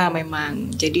pemula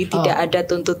memang. Jadi tidak ada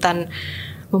tuntutan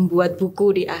membuat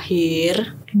buku di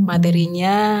akhir.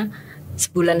 Materinya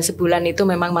sebulan itu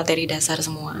memang materi dasar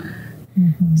semua.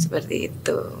 Seperti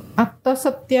itu. Atau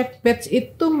setiap batch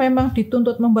itu memang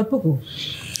dituntut membuat buku?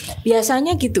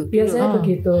 Biasanya gitu. Biasanya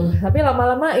begitu. Tapi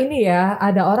lama-lama ini ya,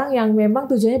 ada orang yang memang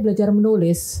tujuannya belajar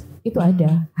menulis. Itu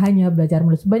ada, hanya belajar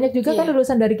menulis. Banyak juga kan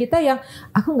lulusan dari kita yang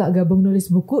aku nggak gabung nulis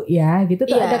buku ya, gitu.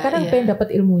 Tuh ada kadang pengen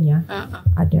dapat ilmunya.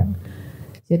 Ada.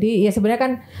 Jadi ya sebenarnya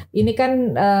kan ini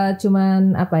kan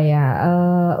cuman apa ya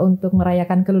untuk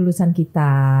merayakan kelulusan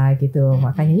kita gitu.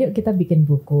 Makanya yuk kita bikin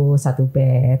buku satu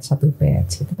batch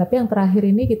gitu. Tapi yang terakhir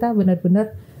ini kita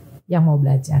benar-benar yang mau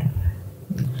belajar.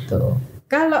 Gitu.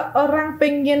 Kalau orang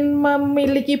pengen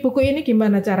memiliki buku ini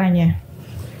gimana caranya?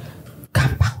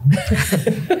 Gampang.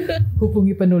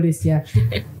 Hubungi penulisnya.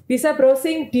 Bisa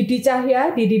browsing Didi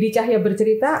Cahya, di Didi Cahya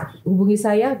Bercerita, hubungi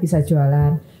saya bisa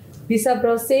jualan. bisa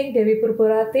browsing Dewi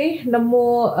Purburati,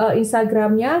 nemu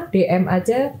Instagramnya, DM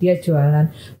aja, dia jualan.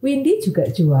 Windy juga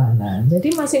jualan.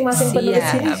 Jadi masing-masing penulis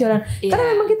ini jualan. Karena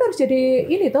memang kita harus jadi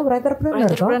ini toh writerpreneur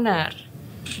toh.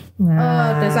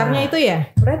 Nah, dasarnya itu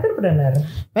ya writerpreneur.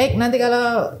 Baik, nanti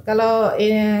kalau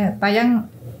ini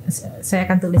tayang saya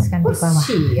akan tuliskan di bawah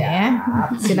ya.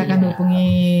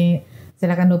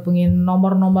 Silakan hubungi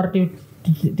nomor-nomor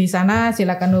di sana,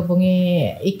 silakan hubungi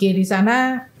IG di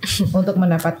sana untuk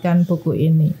mendapatkan buku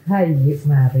ini. Hai,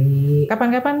 mari.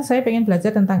 Kapan-kapan saya pengen belajar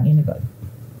tentang ini kok.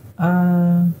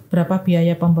 Berapa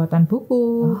biaya pembuatan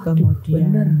buku,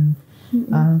 kemudian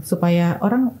supaya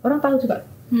orang tahu juga.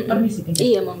 Permisi.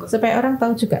 Iya, monggo. Supaya orang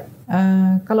tahu juga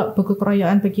kalau buku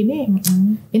keroyokan begini,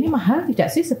 ini mahal tidak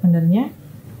sih sebenarnya?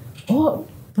 Oh,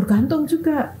 bergantung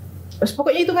juga.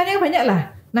 Pokoknya hitungannya banyak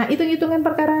lah. Nah, hitung-hitungan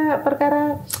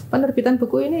perkara penerbitan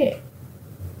buku ini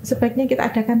sebaiknya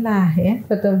kita adakanlah ya.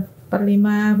 Betul.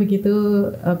 Perlima begitu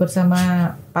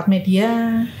bersama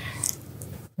Padmedia.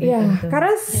 Iya,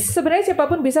 karena sebenarnya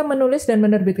siapapun bisa menulis dan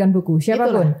menerbitkan buku,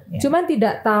 siapapun. Itulah, ya. Cuman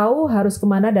tidak tahu harus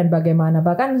kemana dan bagaimana.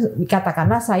 Bahkan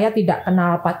katakanlah saya tidak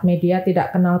kenal Padmedia, tidak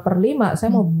kenal Perlima,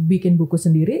 saya mau bikin buku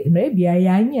sendiri, sebenarnya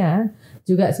biayanya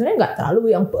juga sebenarnya nggak terlalu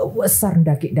yang besar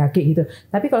daki-daki gitu.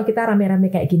 Tapi kalau kita rame-rame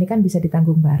kayak gini kan bisa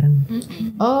ditanggung bareng.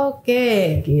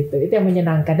 Oke, gitu. Itu yang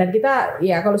menyenangkan. Dan kita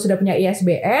ya kalau sudah punya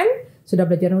ISBN, sudah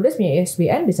belajar nulis punya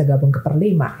ISBN bisa gabung ke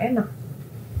Perlima, enak.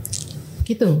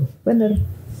 Gitu. Bener.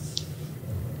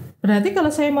 Berarti kalau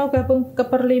saya mau gabung ke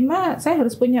Perlima, saya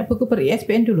harus punya buku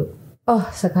ber-ISBN dulu. Oh,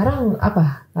 sekarang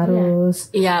apa? Harus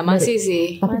Iya, masih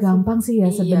sih. tapi gampang sih ya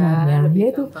sebenarnya.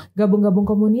 Dia itu gabung-gabung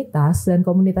komunitas dan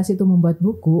komunitas itu membuat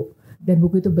buku dan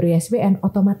buku itu ber-ISBN,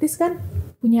 otomatis kan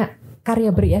punya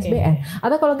karya ber-ISBN.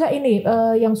 Atau kalau enggak ini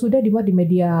yang sudah dimuat di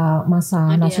media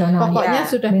massa nasional. Pokoknya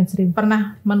sudah mainstream.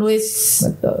 pernah menulis.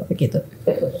 Betul. Begitu.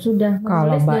 Sudah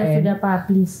Kalau menulis Mbak dan sudah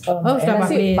publish. Oh, sudah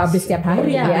publish setiap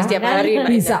hari Iya, ya. setiap hari, Mbak.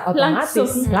 Bisa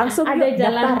otomatis. Langsung ada yuk,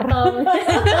 jalan daftar. tol.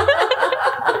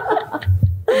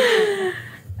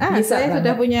 Bisa Saya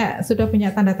banget. sudah punya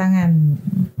tanda tangan.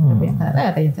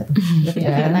 Ada yang satu. Sudah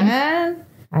punya tanda tangan.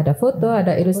 Ada foto,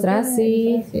 ada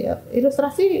ilustrasi.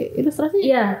 Ilustrasi.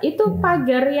 Iya, itu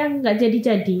pagar yang nggak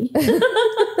jadi-jadi.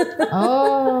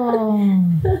 Oh.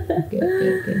 Oke.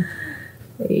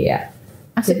 Iya.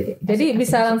 Asik. Jadi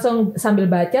bisa langsung sambil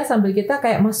baca sambil kita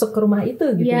kayak masuk ke rumah itu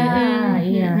gitu.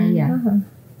 Iya.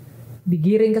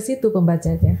 Digiring ke situ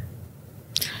pembacanya.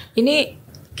 Ini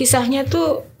kisahnya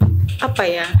tuh apa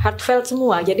ya, heartfelt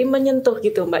semua, jadi menyentuh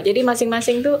gitu Mbak. Jadi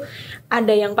masing-masing tuh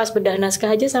ada yang pas bedah naskah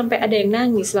aja sampai ada yang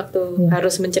nangis waktu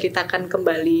harus menceritakan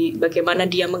kembali bagaimana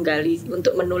dia menggali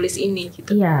untuk menulis ini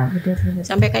gitu. Iya, betul.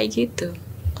 Sampai kayak gitu.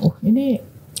 Oh, ini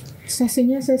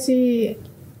sesinya sesi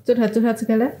curhat-curhat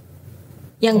segala.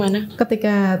 Yang mana?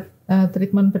 Ketika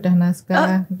treatment bedah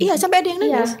naskah. Iya, sampai ada yang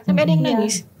nangis, sampai ada yang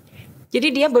nangis.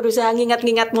 Jadi dia berusaha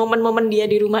ngingat-ngingat momen-momen dia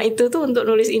di rumah itu tuh untuk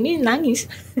nulis ini, nangis.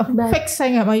 Fix,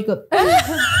 saya nggak mau ikut.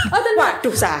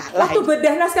 Waduh, salah. Waktu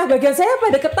bedah naskah bagian saya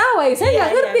pada ketawa, saya nggak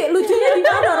ngerti lucunya di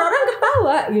mana orang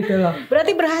ketawa gitu loh.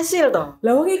 Berarti berhasil toh.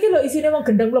 Lah wong iki lho isine wong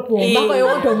gendeng mlebu omah kaya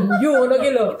wong do guyu ngono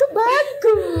iki lho. Itu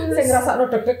bagus. Saya ngrasakno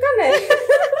deg-degan ya.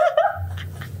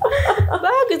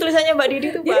 Bagus tulisannya Mbak Didi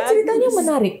tuh. Jadi bagus. ceritanya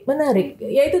menarik.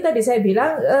 Ya itu tadi saya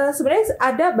bilang sebenarnya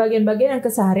ada bagian-bagian yang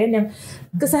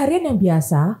keseharian yang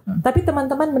biasa, tapi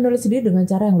teman-teman menulis sendiri dengan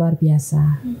cara yang luar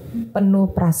biasa, penuh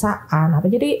perasaan.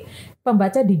 Jadi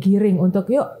pembaca digiring untuk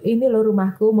yuk ini lo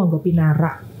rumahku monggo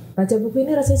pinara. Baca buku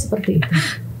ini rasanya seperti itu.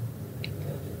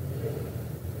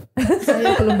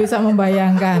 Saya belum bisa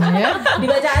membayangkan ya.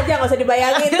 Dibaca aja nggak usah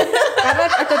dibayangin. Karena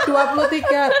ada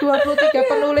 23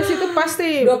 penulis itu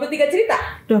pasti 23 cerita.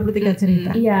 23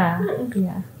 cerita. Iya.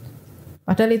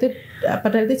 Padahal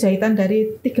itu jahitan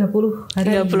dari 30 hari.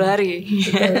 30 hari.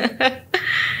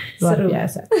 Luar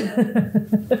biasa.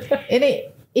 Ini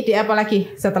ide apa lagi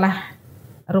setelah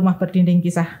Rumah Berdinding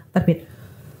Kisah terbit?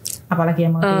 Apalagi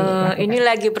yang mau dilakukan? Ini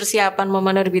lagi persiapan mau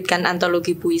menerbitkan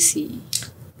antologi puisi.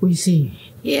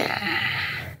 Puisi. Iya.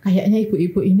 Kayaknya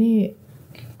ibu-ibu ini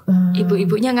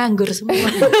Ibu-ibunya nganggur semua.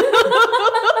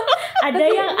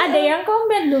 ada yang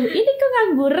komen loh, ini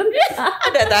kengangguran.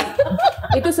 Ada tak?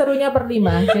 Itu serunya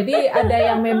Perlima. Jadi ada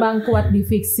yang memang kuat di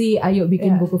fiksi, ayo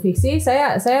bikin buku fiksi.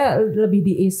 Saya lebih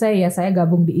di esai ya, saya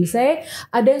gabung di esai.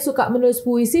 Ada yang suka menulis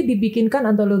puisi, dibikinkan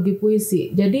antologi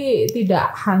puisi. Jadi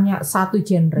tidak hanya satu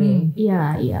genre.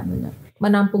 Iya benar.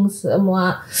 Menampung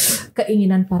semua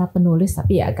keinginan para penulis,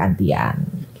 tapi ya gantian.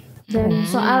 Dan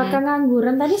soal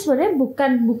kengangguran tadi sebenarnya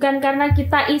bukan karena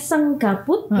kita iseng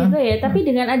gabut gitu ya, tapi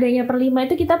dengan adanya Perlima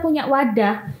itu kita punya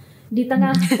wadah di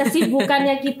tengah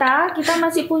kesibukannya kita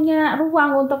masih punya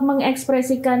ruang untuk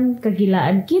mengekspresikan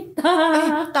kegilaan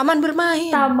kita. Taman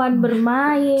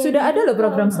bermain. Sudah ada loh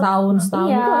program setahun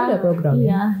Iya, itu ada program.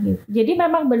 Iya, gitu. Jadi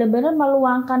memang benar-benar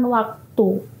meluangkan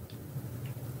waktu.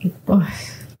 Gitu.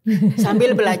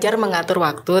 Sambil belajar mengatur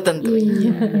waktu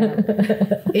tentunya.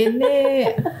 Ini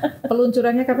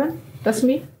peluncurannya kapan?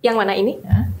 Resmi? Yang mana ini?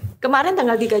 Ya. Kemarin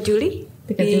tanggal 3 Juli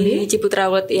 3 Juli di Ciputra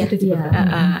World ya. Iya.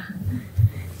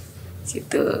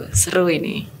 Situ seru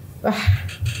ini. Wah.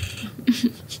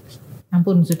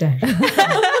 Ampun sudah.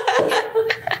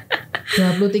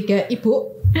 23 ibu.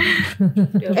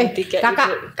 23 kakak.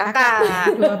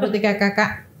 23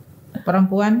 kakak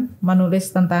perempuan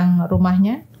menulis tentang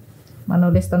rumahnya,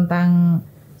 menulis tentang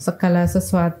segala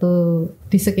sesuatu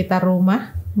di sekitar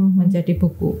rumah menjadi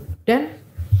buku. Dan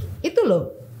itu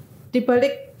loh, di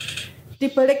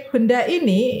balik benda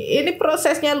ini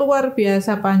prosesnya luar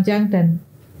biasa panjang dan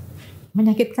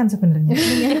menyakitkan sebenarnya.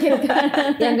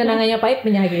 Yang kenangannya pahit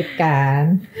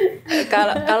menyakitkan.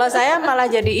 Kalau saya malah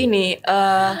jadi ini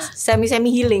semi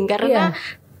healing karena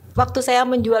waktu saya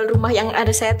menjual rumah yang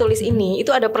ada saya tulis ini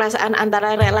itu ada perasaan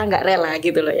antara rela nggak rela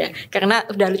gitu loh ya, karena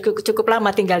udah cukup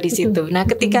lama tinggal di situ. Nah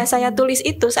ketika saya tulis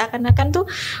itu seakan-akan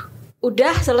tuh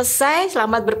udah selesai,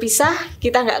 selamat berpisah,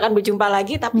 kita nggak akan berjumpa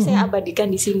lagi, tapi saya abadikan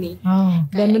di sini.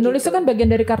 Dan menulis itu kan bagian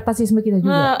dari kartasisme kita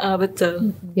juga.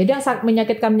 Betul. Jadi yang sangat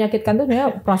menyakitkan tuh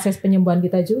sebenarnya proses penyembuhan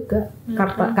kita juga,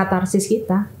 katarsis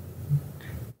kita.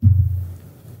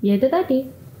 Ya itu tadi,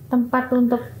 tempat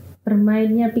untuk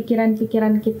bermainnya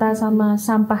pikiran-pikiran kita sama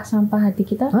sampah-sampah hati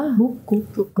kita, buku.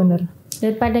 Bener.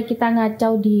 Daripada kita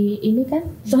ngacau di ini kan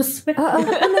sosmed.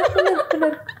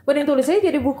 Bener. Mending tulis aja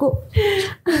jadi buku.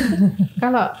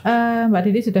 Kalau Mbak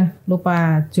Didi sudah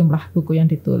lupa jumlah buku yang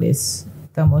ditulis.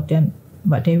 Kemudian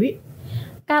Mbak Dewi?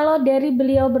 Kalau dari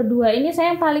beliau berdua ini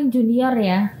saya yang paling junior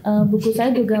ya. Buku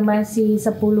saya juga masih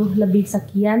 10 lebih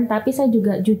sekian. Tapi saya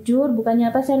juga jujur,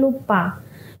 bukannya apa, saya lupa.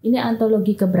 Ini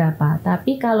antologi keberapa.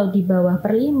 Tapi kalau di bawah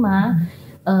Perlima,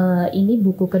 ini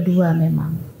buku kedua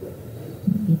memang.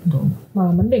 Gitu.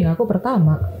 Malah mending aku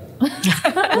pertama.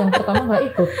 Yang pertama nggak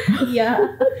ikut. Iya.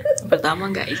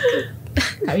 Pertama nggak ikut.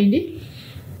 Kak Windy?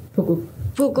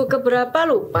 Buku keberapa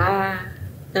lupa.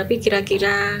 Tapi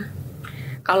kira-kira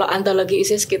kalau antologi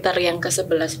isi sekitar yang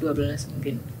ke-11-12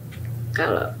 mungkin.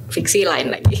 Kalau fiksi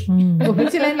lain lagi.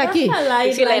 Fiksi lain lagi?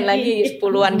 Fiksi lain lagi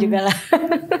 10-an juga lah.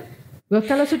 Wah,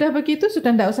 kalau sudah begitu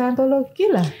sudah enggak usah antologi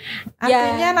lah.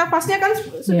 Artinya napasnya kan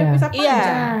sudah bisa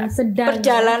panjang. Sedang.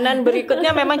 Perjalanan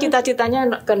berikutnya memang cita-citanya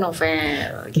ke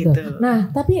novel gitu. Nah,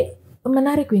 tapi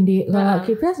menarik Windy. Kalau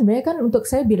kita sebenarnya kan untuk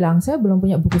saya bilang saya belum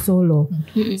punya buku solo.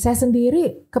 Saya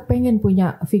sendiri kepengen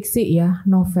punya fiksi ya,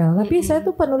 novel. Tapi saya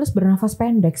tuh penulis bernafas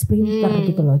pendek, sprinter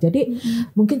gitu loh. Jadi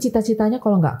mungkin cita-citanya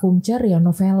kalau nggak kumcer ya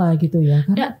novela gitu ya.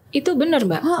 Karena itu benar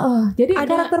Mbak. Jadi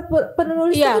karakter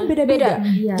penulis itu kan beda-beda.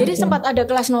 Jadi sempat ada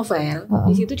kelas novel.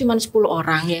 Di situ cuma 10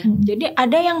 orang ya. Jadi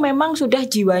ada yang memang sudah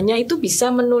jiwanya itu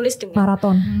bisa menulis dengan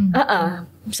maraton.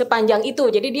 Sepanjang itu,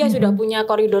 jadi dia sudah punya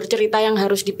koridor cerita yang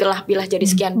harus dipilah-pilah jadi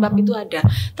sekian bab itu ada.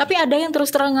 Tapi ada yang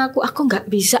terus terang ngaku aku nggak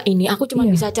bisa ini, aku cuma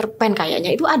bisa cerpen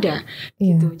kayaknya, itu ada.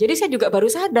 Gitu. Jadi saya juga baru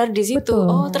sadar di situ.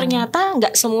 Oh ternyata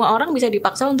nggak semua orang bisa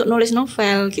dipaksa untuk nulis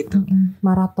novel gitu.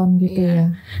 Maraton gitu ya.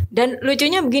 Dan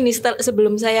lucunya begini,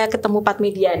 sebelum saya ketemu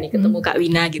Padmedia nih, ketemu Kak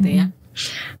Wina gitu ya.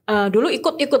 Dulu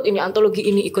ikut ini antologi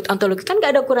kan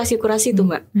nggak ada kurasi tuh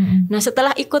Mbak. Nah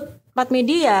setelah ikut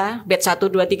Padmedia batch 1,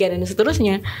 2, 3 dan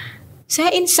seterusnya, saya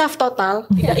insaf total,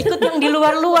 tidak ikut yang di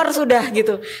luar sudah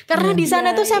gitu. Karena di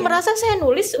sana tuh saya merasa saya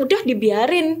nulis udah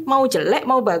dibiarin, mau jelek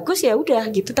mau bagus ya udah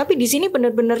gitu. Tapi di sini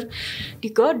bener-bener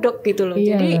digodok gitu loh.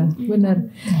 Jadi bener.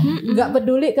 Nggak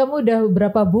peduli kamu udah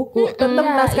berapa buku, tetap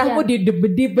naskahmu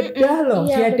dibedah loh.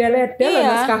 Diada-leda loh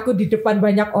naskahku di depan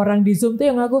banyak orang di Zoom tuh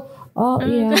yang aku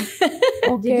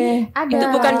Oke. Itu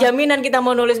bukan jaminan kita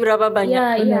mau nulis berapa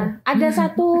banyak. Iya. Ada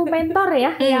satu mentor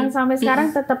ya yang sampai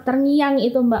sekarang tetap terngiang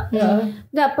itu Mbak.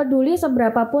 Nggak peduli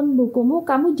seberapapun bukumu,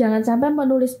 kamu jangan sampai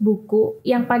menulis buku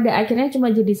yang pada akhirnya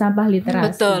cuma jadi sampah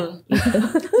literasi. Betul.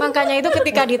 Makanya itu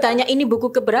ketika ditanya ini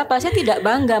buku keberapa, saya tidak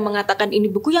bangga mengatakan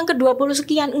ini buku yang ke-20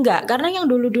 sekian, enggak. Karena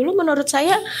yang dulu-dulu menurut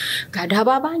saya nggak ada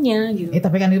apa-apanya gitu.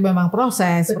 Tapi kan itu memang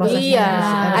prosesnya.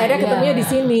 Akhirnya ketemunya di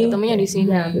sini. Ketemunya di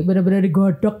sini. Benar-benar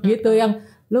digodok gitu yang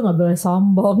lu nggak boleh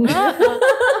sombong.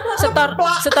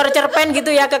 Setor cerpen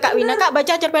gitu ya ke Kak Wina. Kak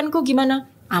baca cerpenku gimana?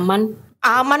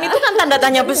 Aman itu kan tanda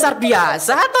tanya besar,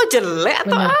 biasa atau jelek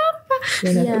atau apa?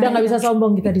 Udah nggak bisa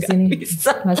sombong kita di sini.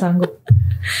 Nggak sanggup.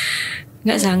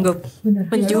 nggak sanggup. Bener.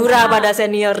 Menjura pada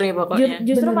senior nih pokoknya.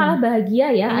 Justru malah bahagia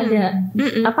ya ada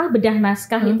bedah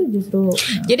naskah itu justru.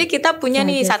 Jadi kita punya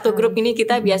nih satu grup ini,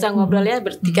 kita biasa ngobrol ya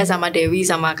bertiga sama Dewi,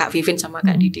 sama Kak Vivin, sama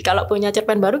Kak Didi. Kalau punya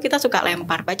cerpen baru kita suka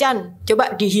lempar, bacaan.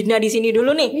 Coba dihina di sini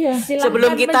dulu nih. Iya.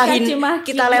 Sebelum kita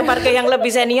lempar ke yang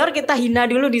lebih senior, kita hina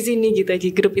dulu di sini gitu.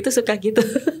 Di grup itu suka gitu.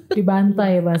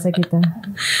 Dibantai bahasa kita.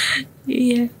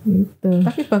 Iya. Gitu.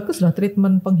 Tapi bagus loh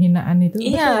treatment penghinaan itu.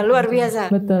 Iya, luar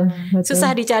biasa. Betul.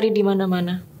 Susah dicari di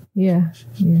mana-mana. Iya.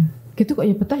 Gitu kok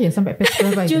ya betah ya sampai page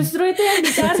berapa itu? Justru itu yang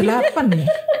dicari. Page 8 ya.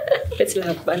 Page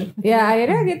 8. Ya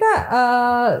akhirnya kita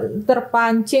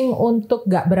terpancing untuk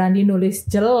gak berani nulis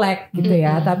jelek gitu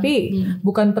ya. Tapi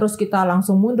bukan terus kita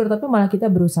langsung mundur, tapi malah kita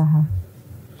berusaha.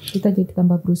 Kita jadi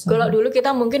tambah berusaha. Kalau dulu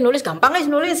kita mungkin nulis gampang guys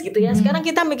nulis gitu ya. Sekarang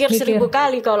kita mikir 1000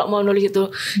 kali kalau mau nulis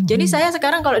itu. Jadi saya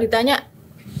sekarang kalau ditanya,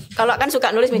 kalau kan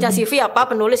suka nulis misalnya CV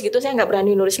apa penulis gitu, saya nggak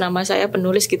berani nulis nama saya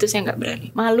penulis gitu, saya nggak berani,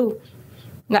 malu,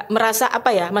 nggak merasa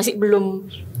apa ya, masih belum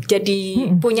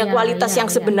jadi punya kualitas yang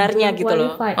sebenarnya gitu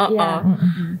loh.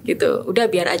 Gitu, udah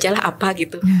biar aja lah apa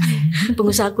gitu,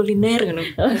 pengusaha kuliner gitu,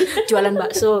 jualan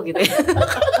bakso gitu ya.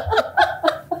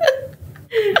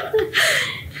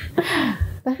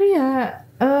 Tapi ya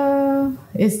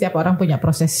setiap orang punya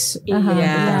proses.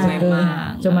 Iya,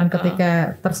 memang. Cuman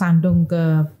ketika tersandung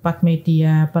ke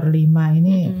Padmedia, Perlima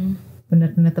ini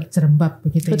benar-benar terjerembab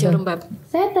begitu. Terjerembab.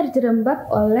 Saya terjerembab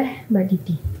oleh Mbak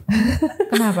Didi.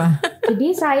 Kenapa? Jadi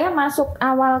saya masuk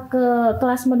awal ke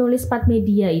kelas menulis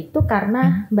Padmedia itu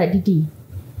karena Mbak Didi.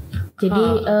 Jadi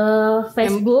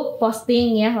Facebook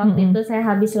posting ya waktu itu saya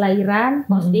habis lahiran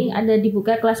posting ada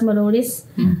dibuka kelas menulis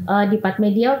di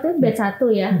Padmedia waktu itu batch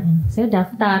 1 ya. Saya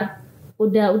daftar.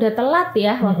 Udah telat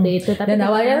ya waktu itu. Tapi dan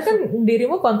awalnya kan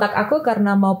dirimu kontak aku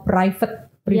karena mau privat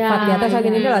ya. Terus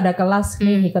akhirnya ini ada kelas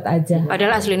nih ikut aja.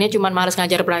 Padahal aslinya cuma malas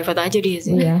ngajar private aja dia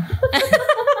sih. Iya.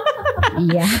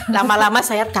 Iya. Lama-lama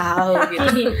saya tahu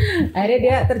gitu. Akhirnya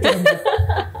dia terjerembab.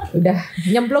 Udah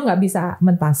nyemplung nggak bisa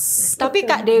mentas. Tapi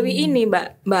Kak Dewi ini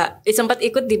Mbak sempat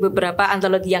ikut di beberapa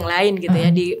antologi yang lain gitu ya,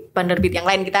 di penerbit yang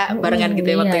lain kita barengan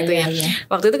gitu ya waktu itu ya.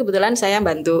 Waktu itu kebetulan saya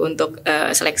bantu untuk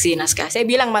seleksi naskah. Saya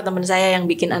bilang sama teman saya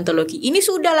yang bikin antologi, ini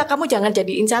sudahlah kamu jangan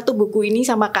jadiin satu buku ini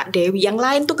sama Kak Dewi, yang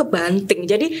lain tuh kebanting.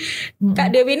 Jadi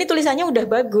Kak Dewi ini tulisannya udah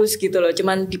bagus gitu loh,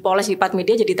 cuman dipoles di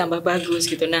Padmedia jadi tambah bagus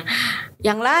gitu. Nah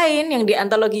yang lain, yang di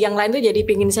antologi yang lain tuh jadi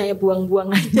pingin saya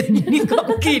buang-buang aja. Ini kok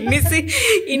gini sih,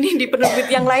 ini di penerbit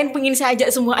yang lain pingin saya ajak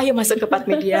semua ayo masuk ke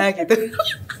Padmedia gitu.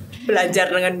 Belajar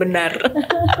dengan benar.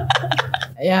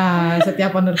 Ya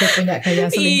setiap penerbit punya gaya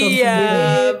selingkuh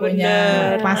sendiri, punya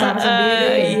pasar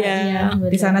sendiri.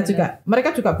 Di sana juga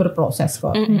mereka juga berproses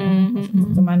kok.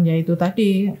 Cuman ya itu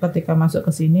tadi ketika masuk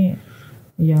ke sini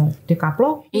ya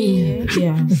dikaplok,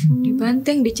 ya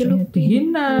dibanting,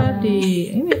 dicelupin, dihina,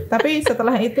 tapi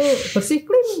setelah itu bersih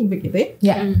clean begitu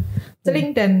ya.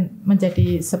 Celing dan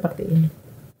menjadi seperti ini.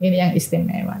 Ini yang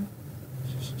istimewa.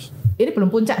 Ini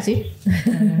belum puncak sih.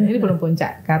 Ini belum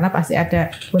puncak karena pasti ada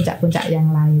puncak-puncak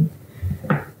yang lain.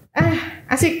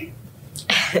 Asik.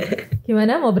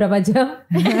 Gimana mau berapa jam?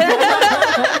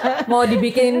 Mau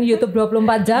dibikin YouTube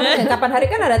 24 jam? Kapan hari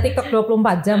kan ada TikTok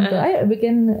 24 jam tuh. Ayo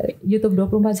bikin YouTube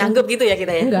 24 jam. Sanggup gitu ya kita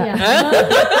ya? Enggak.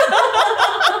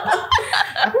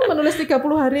 Aku menulis 30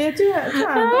 hari aja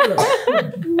sanggup loh.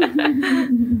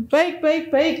 Baik.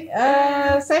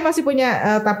 Saya masih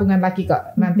punya tabungan lagi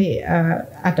kok. Nanti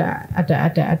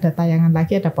ada tayangan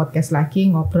lagi, ada podcast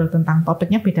lagi ngobrol tentang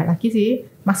topiknya beda lagi sih.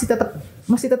 Masih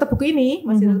tetap buku ini,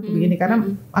 karena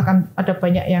akan ada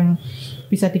banyak yang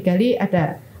bisa digali,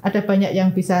 ada banyak yang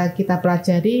bisa kita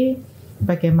pelajari,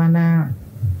 bagaimana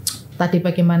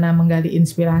menggali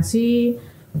inspirasi.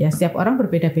 Ya setiap orang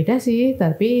berbeda-beda sih,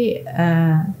 tapi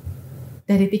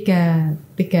dari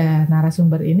tiga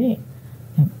narasumber ini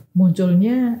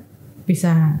munculnya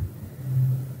bisa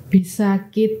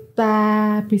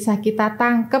kita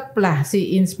tangkep lah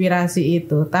si inspirasi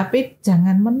itu, tapi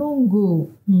jangan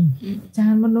menunggu.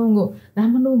 Nah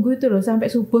menunggu itu loh sampai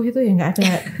subuh itu ya nggak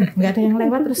ada yang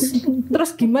lewat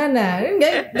terus gimana?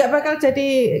 Nggak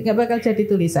bakal jadi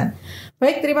tulisan.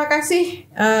 Baik, terima kasih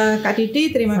Kak Didi,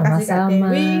 terima kasih Kak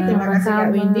Dewi, terima kasih Kak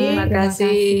Windy, terima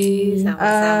kasih.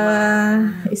 Sama-sama.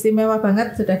 Istimewa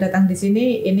banget sudah datang di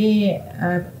sini. Ini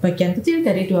bagian kecil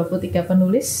dari 23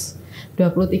 penulis,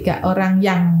 23 orang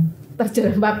yang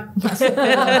terjerembab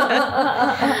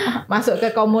masuk ke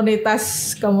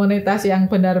komunitas yang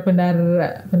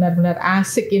benar-benar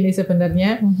asik ini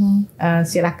sebenarnya.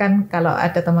 Silakan kalau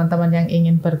ada teman-teman yang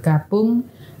ingin bergabung,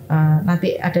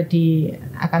 nanti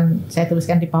akan saya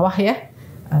tuliskan di bawah ya.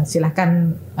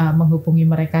 Silakan menghubungi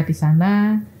mereka di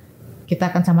sana.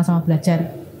 Kita akan sama-sama belajar.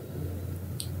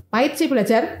 pahit sih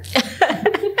belajar.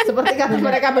 Seperti kata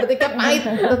mereka bertiga pahit,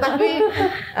 tetapi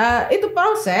itu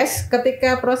proses.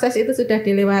 Ketika proses itu sudah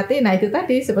dilewati, nah itu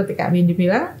tadi seperti Kak Windy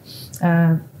bilang,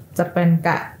 cerpen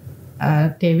Kak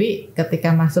Dewi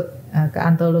ketika masuk ke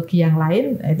antologi yang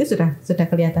lain, itu sudah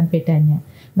kelihatan bedanya.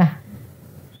 Nah,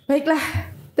 baiklah,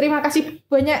 terima kasih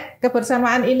banyak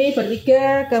kebersamaan ini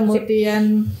bertiga.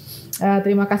 Kemudian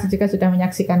terima kasih juga sudah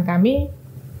menyaksikan kami.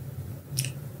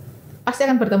 Pasti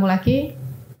akan bertemu lagi,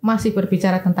 masih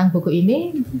berbicara tentang buku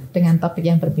ini dengan topik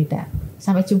yang berbeda.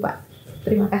 Sampai jumpa.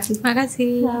 Terima kasih. Terima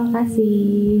kasih. Terima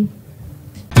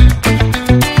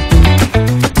kasih.